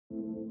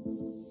Yalaminat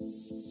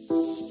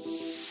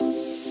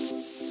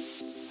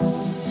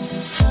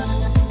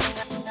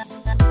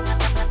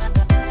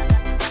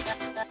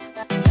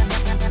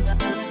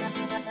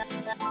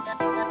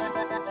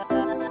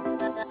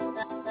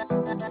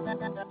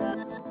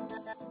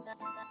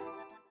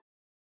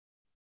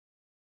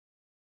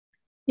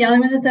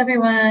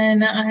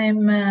everyone,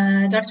 I'm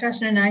Dr.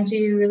 Ashnoor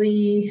Nagji,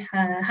 really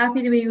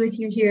happy to be with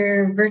you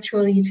here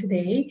virtually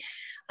today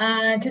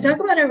to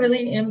talk about a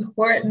really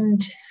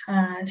important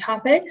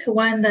topic,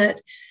 one that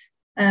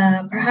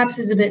perhaps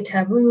is a bit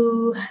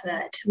taboo,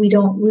 that we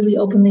don't really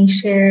openly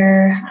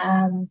share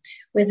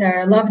with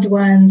our loved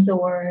ones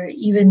or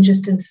even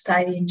just in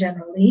society in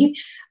generally,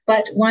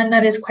 but one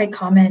that is quite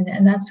common,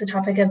 and that's the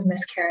topic of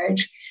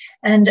miscarriage.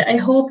 And I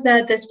hope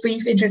that this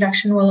brief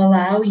introduction will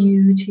allow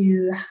you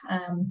to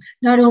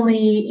not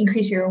only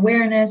increase your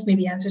awareness,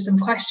 maybe answer some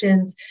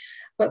questions,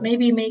 but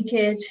maybe make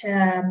it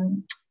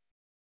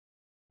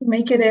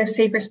a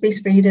safer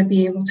space for you to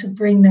be able to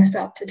bring this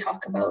up to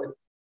talk about.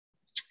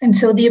 And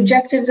so the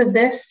objectives of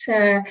this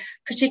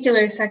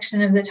particular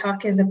section of the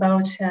talk is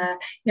about,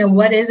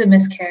 what is a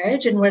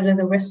miscarriage and what are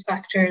the risk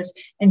factors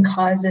and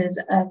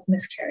causes of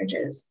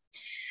miscarriages.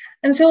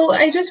 And so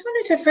I just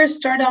wanted to first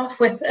start off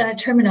with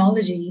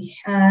terminology.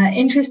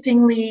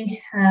 Interestingly,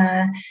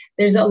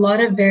 there's a lot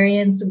of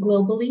variance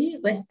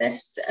globally with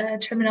this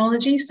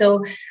terminology.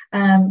 So,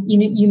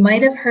 you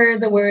might have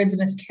heard the words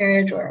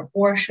miscarriage or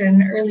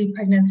abortion, early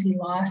pregnancy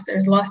loss.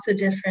 There's lots of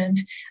different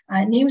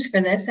names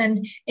for this.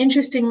 And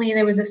interestingly,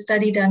 there was a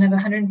study done of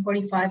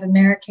 145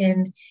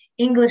 American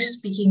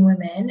English-speaking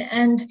women.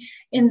 And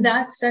in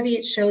that study,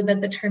 it showed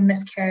that the term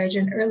miscarriage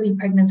and early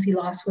pregnancy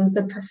loss was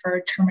the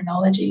preferred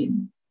terminology.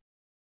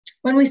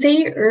 When we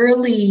say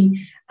early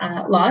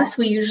loss,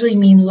 we usually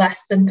mean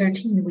less than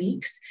 13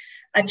 weeks.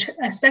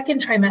 A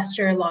second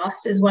trimester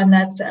loss is one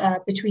that's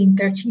between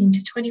 13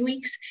 to 20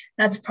 weeks.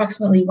 That's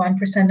approximately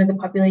 1% of the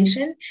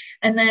population.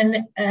 And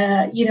then,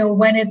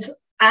 when it's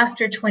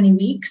after 20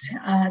 weeks,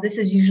 this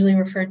is usually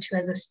referred to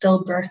as a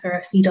stillbirth or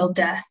a fetal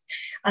death.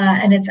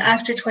 And it's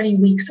after 20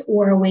 weeks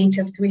or a weight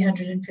of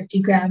 350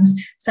 grams.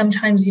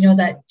 Sometimes,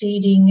 that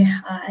dating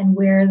and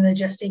where the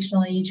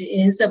gestational age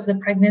is of the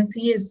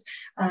pregnancy is,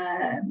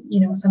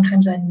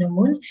 sometimes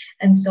unknown.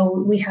 And so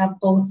we have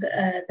both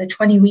the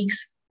 20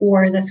 weeks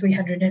or the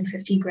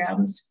 350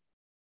 grams.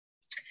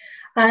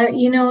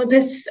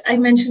 This I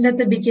mentioned at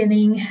the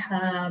beginning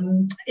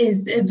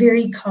is a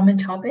very common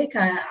topic.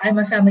 I'm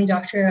a family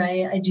doctor.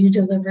 I do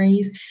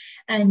deliveries,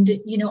 and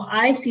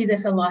I see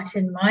this a lot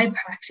in my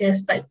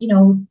practice. But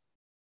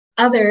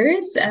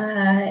others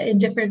in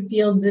different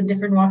fields and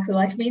different walks of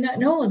life may not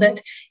know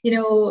that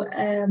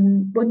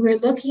when we're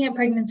looking at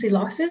pregnancy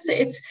losses,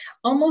 it's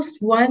almost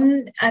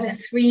 1 out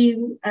of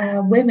 3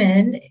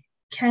 women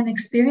can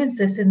experience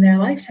this in their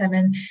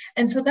lifetime.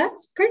 And so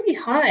that's pretty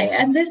high.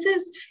 And this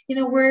is,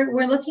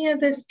 we're looking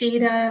at this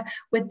data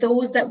with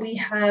those that we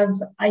have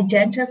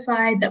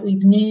identified, that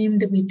we've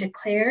named, that we've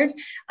declared.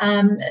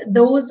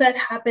 Those that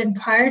happen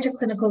prior to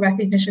clinical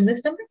recognition,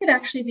 this number could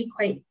actually be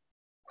quite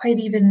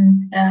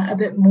even a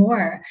bit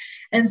more.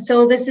 And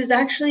so this is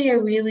actually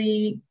a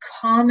really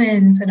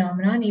common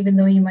phenomenon, even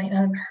though you might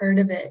not have heard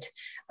of it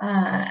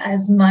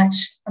as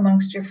much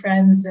amongst your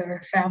friends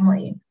or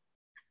family.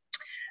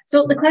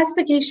 So the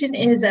classification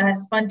is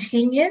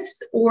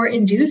spontaneous or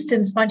induced,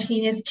 and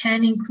spontaneous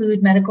can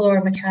include medical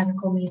or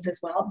mechanical means as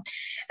well.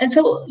 And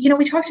so,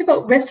 we talked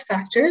about risk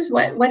factors,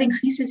 what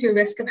increases your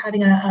risk of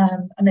having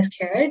a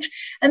miscarriage,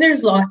 and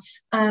there's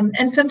lots.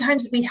 And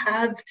sometimes we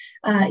have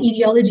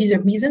etiologies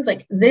or reasons,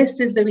 like this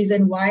is the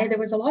reason why there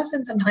was a loss,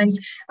 and sometimes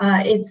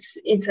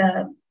it's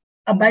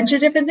a bunch of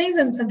different things,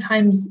 and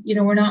sometimes,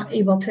 we're not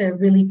able to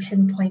really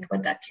pinpoint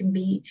what that can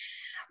be.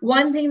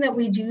 One thing that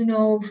we do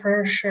know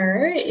for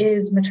sure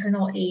is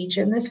maternal age.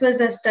 And this was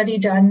a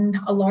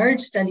large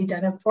study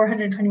done of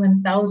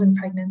 421,000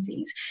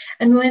 pregnancies.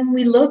 And when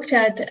we looked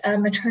at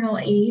maternal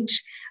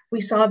age, we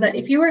saw that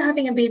if you were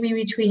having a baby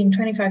between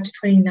 25 to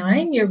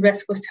 29, your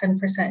risk was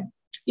 10%.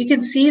 You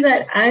can see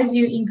that as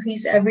you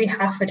increase every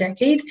half a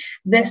decade,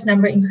 this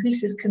number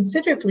increases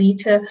considerably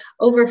to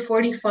over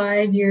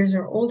 45 years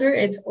or older.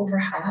 It's over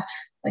half,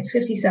 like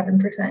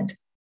 57%.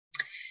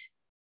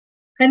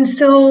 And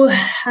so,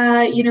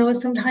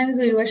 sometimes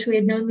we wish we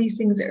had known these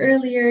things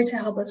earlier to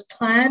help us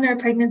plan our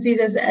pregnancies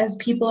as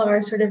people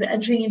are sort of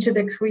entering into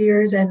their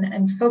careers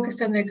and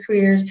focused on their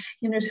careers.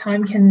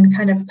 Time can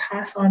kind of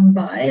pass on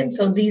by. And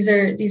so these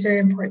are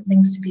important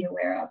things to be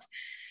aware of.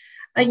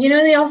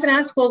 They often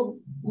ask, well,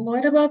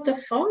 what about the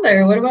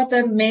father? What about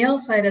the male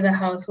side of the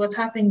house? What's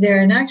happening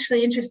there? And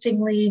actually,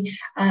 interestingly,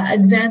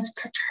 advanced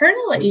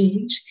paternal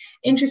age,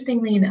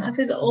 interestingly enough,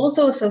 is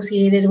also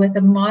associated with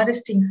a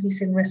modest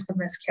increase in risk of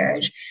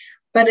miscarriage.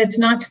 But it's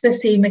not to the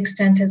same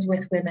extent as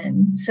with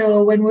women.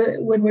 So when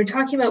we're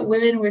talking about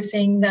women, we're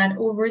saying that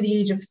over the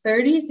age of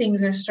 30,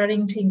 things are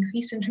starting to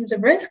increase in terms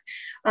of risk.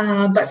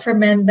 But for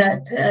men,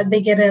 that they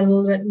get a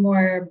little bit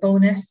more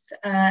bonus,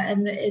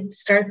 and it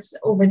starts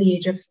over the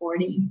age of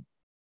 40.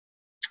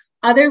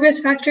 Other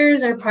risk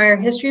factors are prior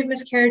history of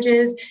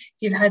miscarriages, if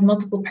you've had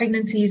multiple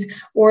pregnancies,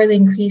 or the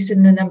increase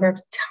in the number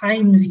of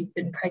times you've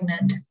been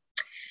pregnant.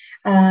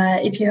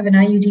 If you have an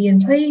IUD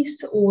in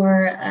place,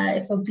 or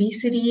if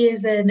obesity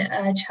is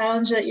a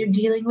challenge that you're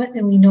dealing with,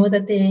 and we know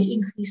that the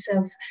increase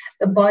of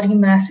the body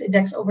mass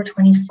index over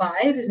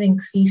 25 is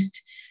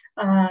increases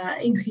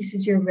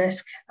your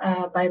risk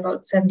by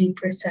about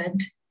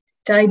 70%.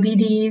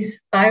 Diabetes,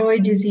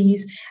 thyroid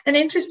disease, and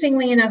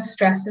interestingly enough,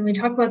 stress. And we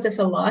talk about this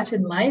a lot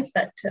in life,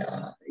 that,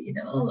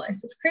 life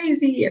is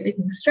crazy,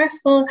 everything's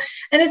stressful.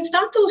 And it's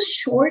not those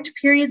short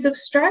periods of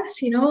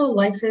stress,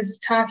 life is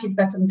tough. You've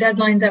got some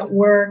deadlines at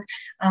work,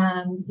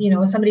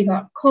 somebody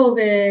got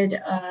COVID,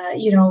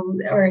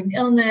 or an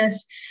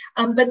illness.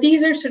 But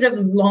these are sort of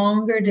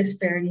longer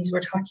disparities we're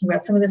talking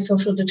about, some of the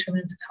social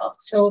determinants of health.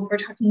 So if we're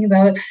talking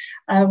about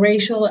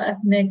racial,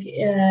 ethnic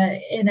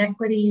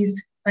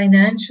inequities,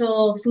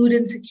 financial, food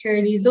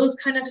insecurities, those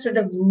kind of sort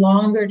of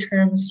longer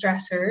term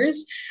stressors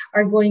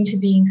are going to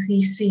be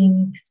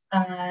increasing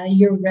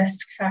your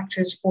risk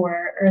factors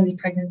for early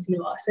pregnancy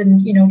loss.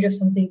 And, just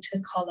something to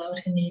call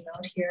out and name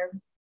out here.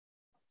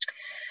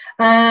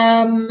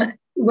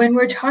 When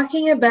we're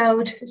talking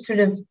about sort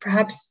of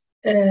perhaps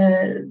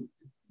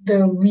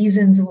the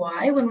reasons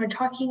why, when we're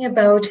talking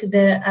about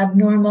the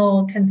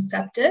abnormal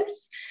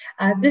conceptus,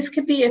 this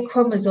could be a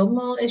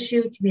chromosomal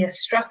issue, it could be a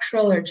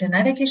structural or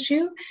genetic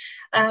issue.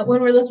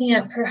 When we're looking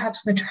at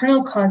perhaps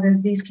maternal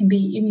causes, these can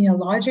be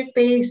immunologic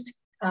based,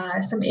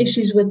 some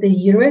issues with the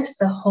uterus,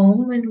 the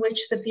home in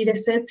which the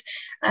fetus sits,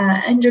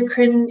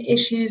 endocrine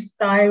issues,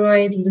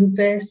 thyroid,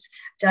 lupus,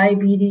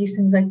 diabetes,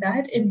 things like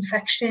that.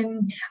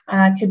 Infection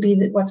could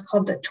be what's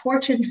called the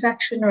torch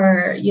infection,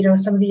 or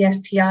some of the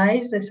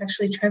STIs, the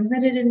sexually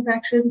transmitted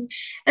infections,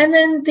 and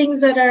then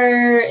things that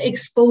are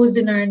exposed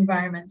in our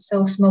environment,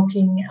 so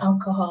smoking,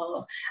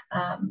 alcohol,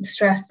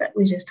 stress that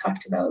we just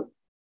talked about.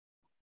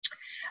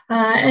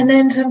 And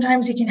then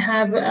sometimes you can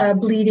have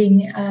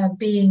bleeding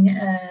being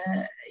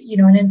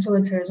an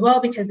influencer as well,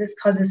 because this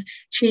causes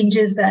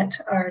changes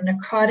that are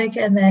necrotic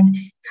and then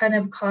kind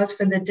of cause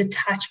for the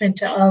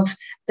detachment of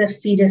the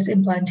fetus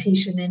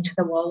implantation into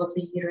the wall of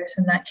the uterus,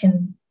 and that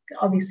can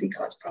obviously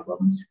cause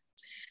problems.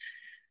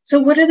 So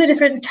what are the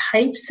different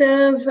types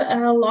of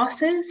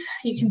losses?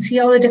 You can see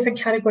all the different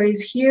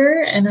categories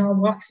here, and I'll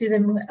walk through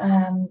them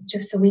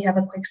just so we have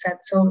a quick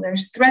sense. So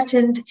there's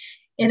threatened,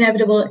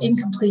 inevitable,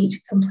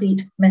 incomplete,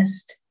 complete,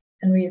 missed,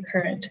 and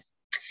reoccurrent.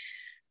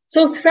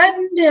 So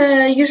threatened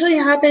usually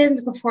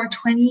happens before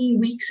 20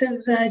 weeks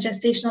of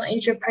gestational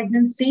age of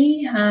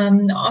pregnancy,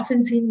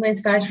 often seen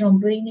with vaginal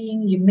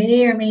bleeding. You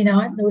may or may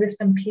not notice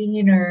some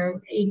pain or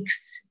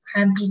aches,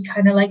 crampy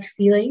kind of like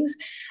feelings.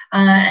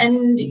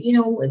 And,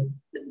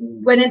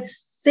 when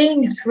it's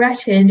saying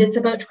threatened, it's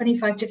about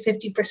 25 to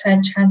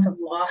 50% chance of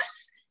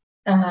loss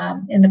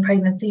in the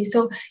pregnancy.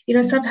 So,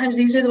 sometimes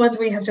these are the ones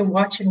where you have to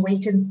watch and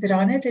wait and sit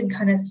on it and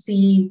kind of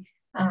see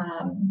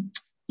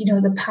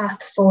the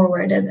path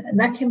forward, and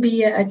that can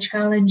be a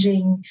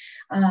challenging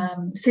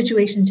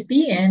situation to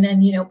be in.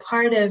 And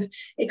part of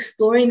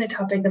exploring the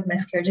topic of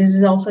miscarriages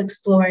is also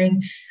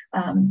exploring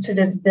sort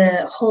of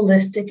the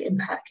holistic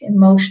impact,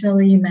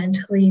 emotionally,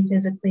 mentally,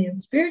 physically, and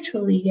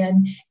spiritually,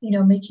 and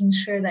making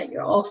sure that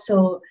you're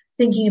also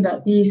thinking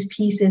about these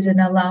pieces and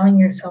allowing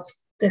yourself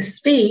the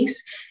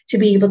space to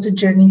be able to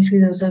journey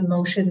through those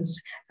emotions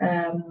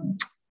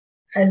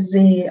as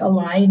they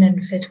align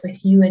and fit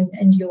with you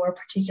and your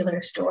particular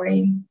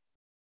story.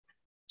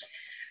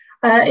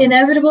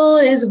 Inevitable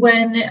is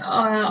when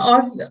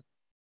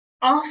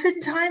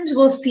oftentimes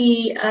we'll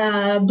see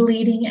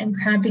bleeding and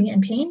cramping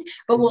and pain,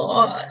 but we'll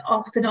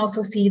often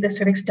also see the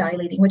cervix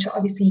dilating, which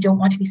obviously you don't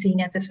want to be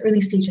seeing at this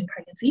early stage in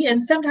pregnancy.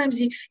 And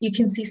sometimes you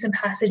can see some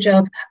passage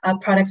of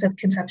products of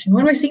conception.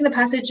 When we're seeing the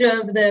passage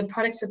of the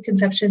products of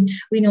conception,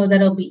 we know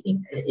that it'll be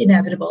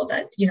inevitable,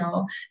 that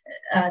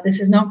this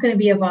is not going to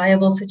be a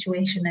viable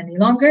situation any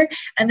longer.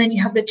 And then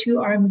you have the two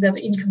arms of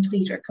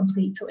incomplete or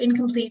complete. So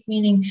incomplete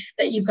meaning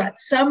that you've got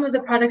some of the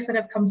products that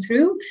have come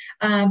through,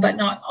 but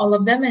not all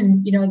of them,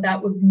 and that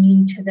would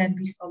need to then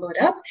be followed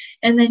up.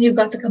 And then you've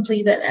got the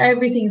complete, that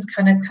everything's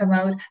kind of come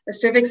out, the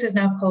cervix is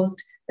now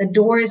closed, the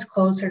door is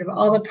closed, sort of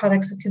all the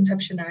products of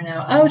conception are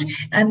now out,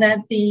 and that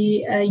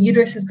the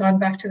uterus has gone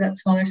back to that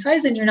smaller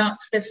size, and you're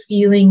not sort of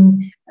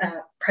feeling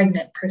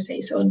pregnant per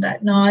se. So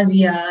that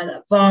nausea,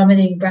 that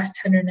vomiting, breast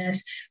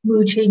tenderness,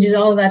 mood changes,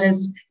 all of that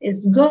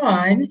is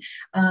gone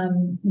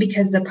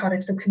because the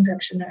products of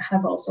conception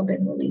have also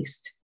been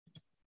released.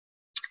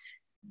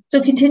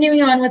 So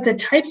continuing on with the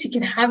types, you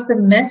can have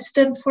them missed,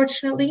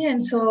 unfortunately.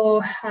 And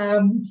so,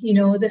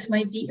 this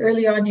might be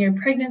early on in your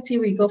pregnancy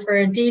where you go for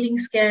a dating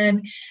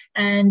scan,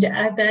 and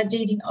at that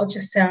dating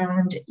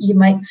ultrasound, you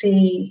might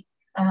say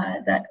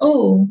that,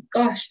 oh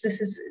gosh, this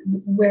is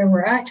where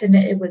we're at, and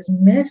it was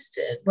missed,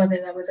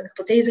 whether that was a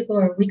couple of days ago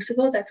or weeks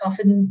ago. That's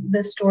often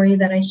the story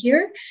that I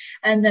hear,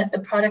 and that the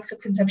products of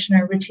conception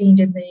are retained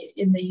in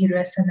the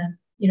uterus, and then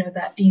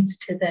that leads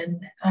to then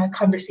a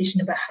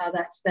conversation about how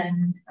that's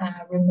then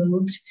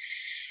removed.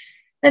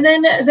 And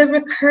then the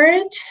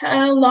recurrent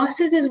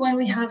losses is when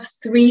we have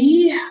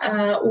 3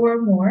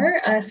 or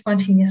more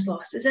spontaneous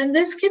losses. And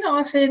this can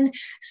often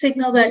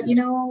signal that,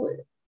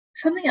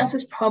 something else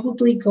is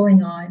probably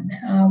going on,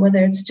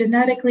 whether it's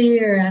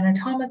genetically or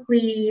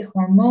anatomically,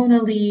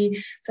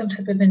 hormonally, some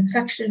type of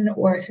infection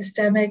or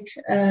systemic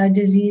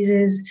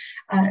diseases,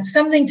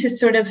 something to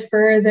sort of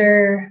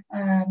further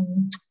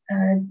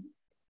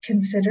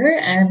consider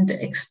and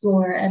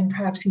explore and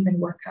perhaps even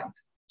work up.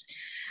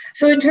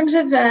 So in terms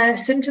of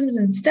symptoms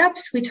and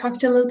steps, we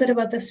talked a little bit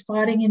about the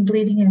spotting and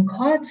bleeding and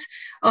clots.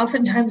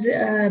 Oftentimes,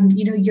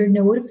 you're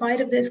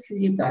notified of this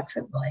because you've got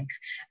some like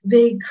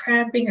vague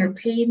cramping or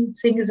pain,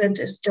 things that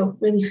just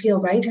don't really feel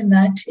right in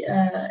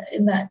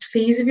that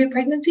phase of your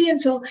pregnancy.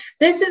 And so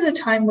this is a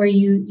time where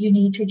you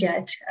need to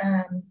get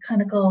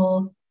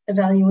clinical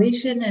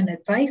evaluation and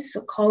advice.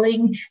 So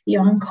calling the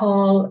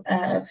on-call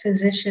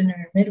physician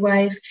or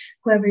midwife,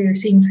 whoever you're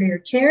seeing for your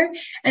care,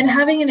 and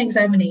having an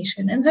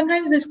examination. And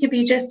sometimes this could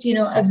be just,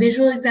 a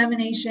visual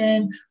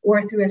examination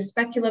or through a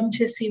speculum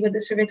to see what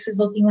the cervix is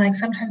looking like.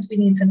 Sometimes we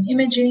need some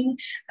imaging,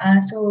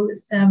 so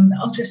some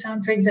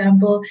ultrasound, for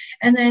example,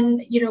 and then,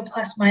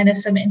 plus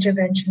minus some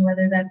intervention,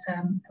 whether that's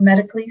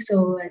medically,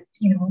 so,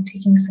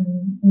 taking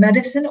some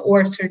medicine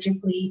or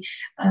surgically,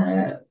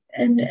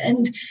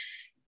 and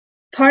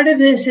part of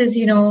this is,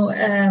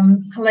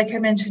 like I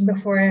mentioned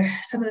before,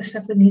 some of the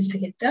stuff that needs to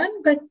get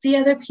done. But the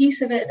other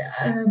piece of it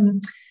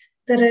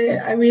that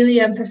I really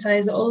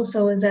emphasize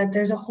also is that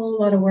there's a whole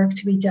lot of work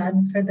to be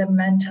done for the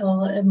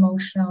mental,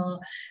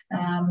 emotional,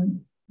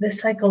 the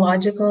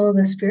psychological,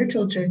 the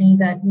spiritual journey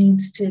that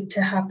needs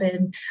to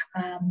happen,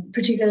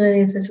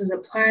 particularly if this was a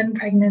planned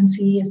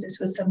pregnancy, if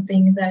this was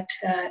something that,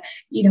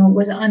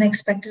 was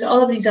unexpected.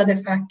 All of these other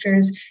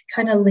factors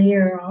kind of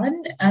layer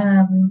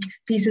on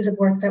pieces of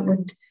work that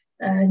would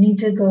need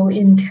to go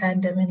in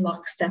tandem in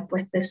lockstep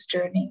with this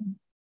journey.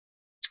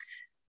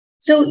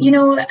 So,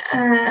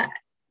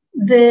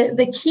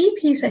 the key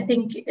piece I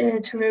think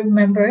to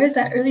remember is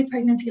that early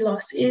pregnancy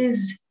loss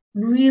is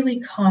really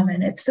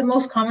common. It's the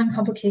most common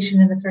complication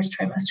in the first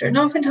trimester. And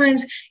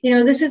oftentimes,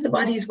 this is the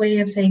body's way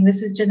of saying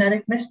this is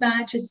genetic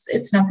mismatch.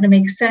 It's not going to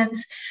make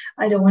sense.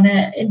 I don't want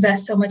to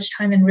invest so much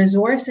time and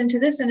resource into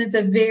this. And it's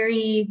a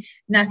very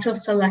natural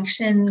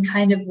selection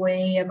kind of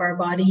way of our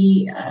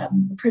body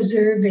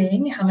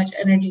preserving how much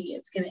energy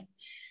it's giving.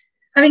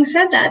 Having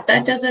said that,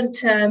 that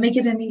doesn't make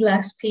it any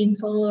less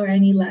painful or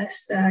any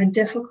less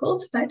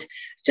difficult, but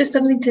just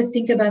something to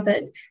think about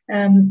that,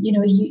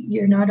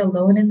 you're not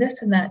alone in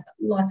this, and that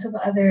lots of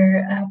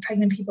other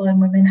pregnant people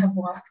and women have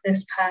walked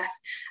this path,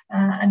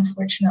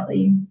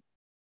 unfortunately.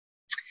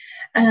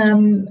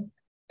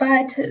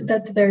 But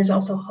that there's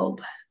also hope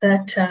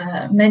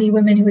that many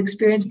women who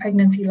experience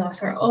pregnancy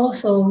loss are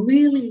also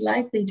really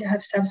likely to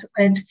have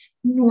subsequent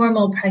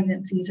normal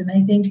pregnancies. And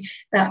I think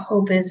that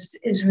hope is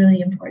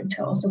really important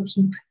to also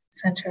keep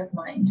center of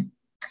mind.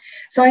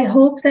 So I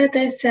hope that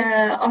this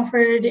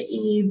offered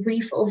a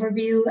brief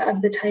overview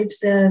of the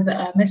types of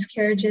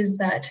miscarriages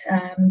that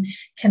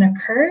can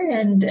occur,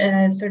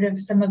 and sort of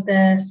some of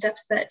the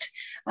steps that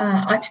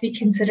ought to be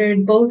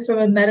considered both from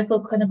a medical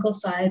clinical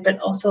side, but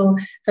also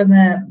from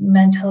the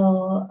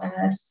mental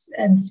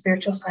and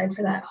spiritual side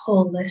for that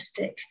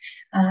holistic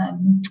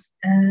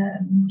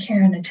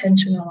care and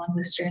attention along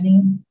this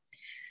journey.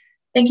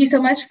 Thank you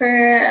so much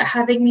for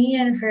having me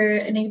and for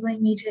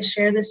enabling me to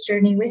share this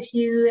journey with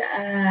you.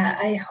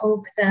 I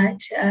hope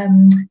that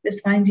this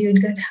finds you in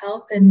good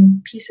health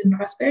and peace and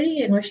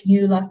prosperity, and wishing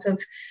you lots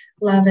of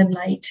love and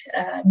light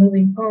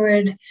moving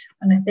forward.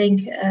 I want to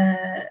thank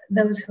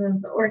those who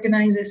have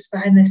organized this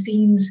behind the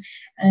scenes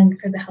and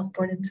for the Health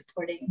Board in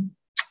supporting.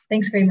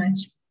 Thanks very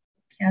much.